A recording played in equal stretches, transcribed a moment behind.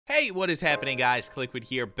Hey, what is happening, guys? Kliquid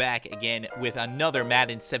here, back again with another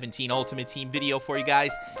Madden 17 Ultimate Team video for you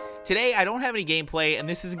guys. Today, I don't have any gameplay, and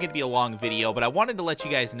this isn't going to be a long video, but I wanted to let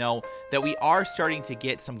you guys know that we are starting to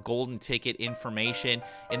get some golden ticket information.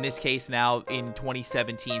 In this case now, in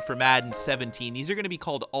 2017, for Madden 17, these are going to be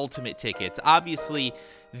called Ultimate Tickets. Obviously,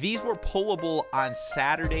 these were pullable on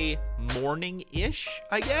Saturday morning-ish,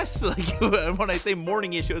 I guess. Like, when I say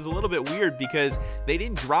morning-ish, it was a little bit weird because they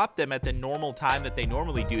didn't drop them at the normal time that they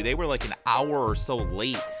normally do. They were like an hour or so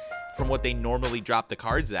late from what they normally drop the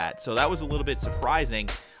cards at. So that was a little bit surprising.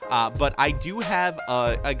 But I do have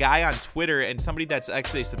a guy on Twitter and somebody that's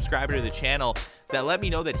actually a subscriber to the channel that let me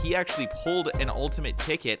know that he actually pulled an ultimate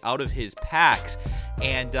ticket out of his packs.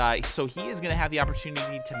 And so he is going to have the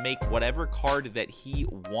opportunity to make whatever card that he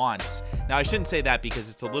wants. Now, I shouldn't say that because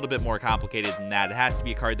it's a little bit more complicated than that. It has to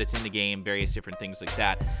be a card that's in the game, various different things like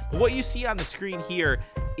that. But what you see on the screen here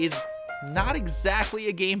is not exactly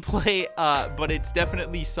a gameplay, but it's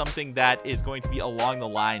definitely something that is going to be along the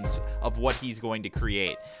lines of what he's going to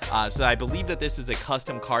create. So I believe that this is a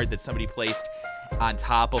custom card that somebody placed on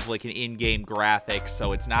top of like an in-game graphic,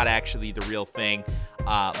 so it's not actually the real thing.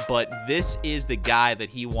 But this is the guy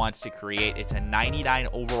that he wants to create. It's a 99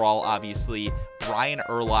 overall, obviously, Brian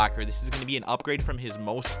Urlacher. This is going to be an upgrade from his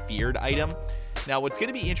most feared item. Now, what's going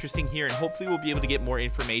to be interesting here, and hopefully we'll be able to get more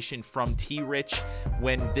information from T-Rich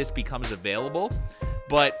when this becomes available,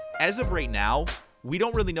 but as of right now, we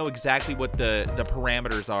don't really know exactly what the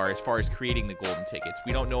parameters are as far as creating the golden tickets.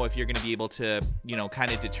 We don't know if you're going to be able to, you know,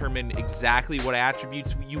 kind of determine exactly what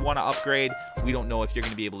attributes you want to upgrade. We don't know if you're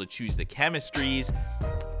going to be able to choose the chemistries.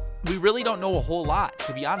 We really don't know a whole lot,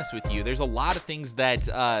 to be honest with you. There's a lot of things that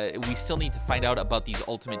we still need to find out about these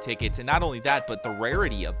ultimate tickets, and not only that, but the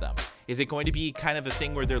rarity of them. Is it going to be kind of a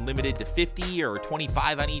thing where they're limited to 50 or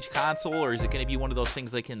 25 on each console, or is it going to be one of those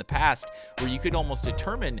things like in the past where you could almost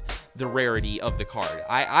determine the rarity of the card?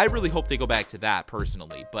 I really hope they go back to that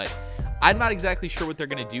personally, but I'm not exactly sure what they're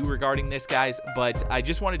going to do regarding this, guys, but I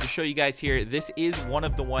just wanted to show you guys here. This is one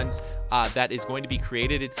of the ones that is going to be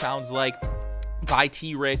created, it sounds like, by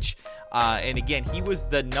T-Rich. And again, he was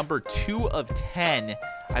the number 2 of 10,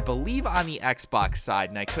 I believe, on the Xbox side,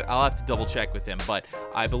 and I'll have to double check with him, but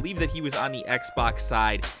I believe that he was on the Xbox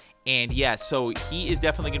side. And yeah, so he is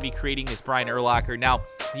definitely going to be creating this Brian Urlacher. Now,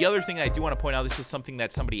 the other thing that I do want to point out, this is something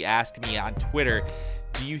that somebody asked me on Twitter.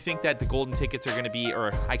 Do you think that the golden tickets are going to be,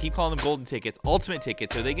 or I keep calling them golden tickets, ultimate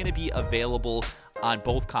tickets, are they going to be available on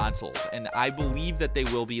both consoles? And I believe that they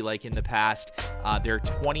will be, like in the past. There are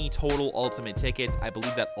 20 total ultimate tickets. I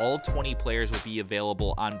believe that all 20 players will be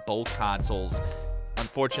available on both consoles.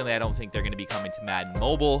 Unfortunately, I don't think they're going to be coming to Madden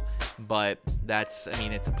Mobile, but that's, I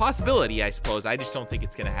mean, it's a possibility, I suppose. I just don't think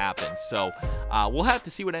it's going to happen. So we'll have to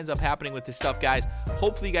see what ends up happening with this stuff, guys.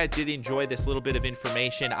 Hopefully, you guys did enjoy this little bit of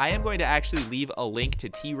information. I am going to actually leave a link to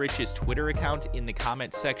T-Rich's Twitter account in the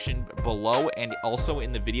comment section below and also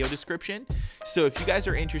in the video description. So if you guys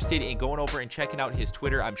are interested in going over and checking out his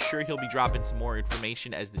Twitter, I'm sure he'll be dropping some more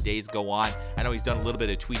information as the days go on. I know he's done a little bit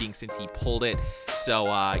of tweeting since he pulled it. So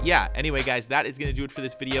yeah, anyway, guys, that is going to do it for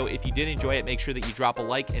this video. If you did enjoy it, make sure that you drop a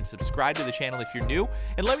like and subscribe to the channel if you're new,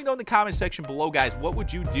 and let me know in the comment section below, guys, what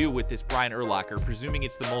would you do with this Brian Urlacher? Presuming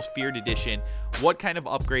it's the most feared edition, what kind of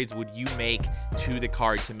upgrades would you make to the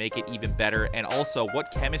card to make it even better? And also,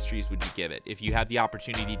 what chemistries would you give it if you have the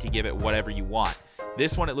opportunity to give it whatever you want?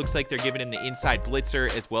 This one, it looks like they're giving him the inside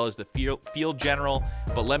blitzer as well as the field general,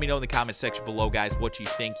 but let me know in the comment section below, guys, what you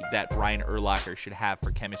think that Brian Urlacher should have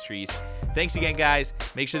for chemistries. Thanks again, guys.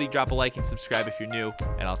 Make sure that you drop a like and subscribe if you're new,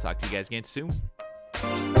 and I'll talk to you guys again soon.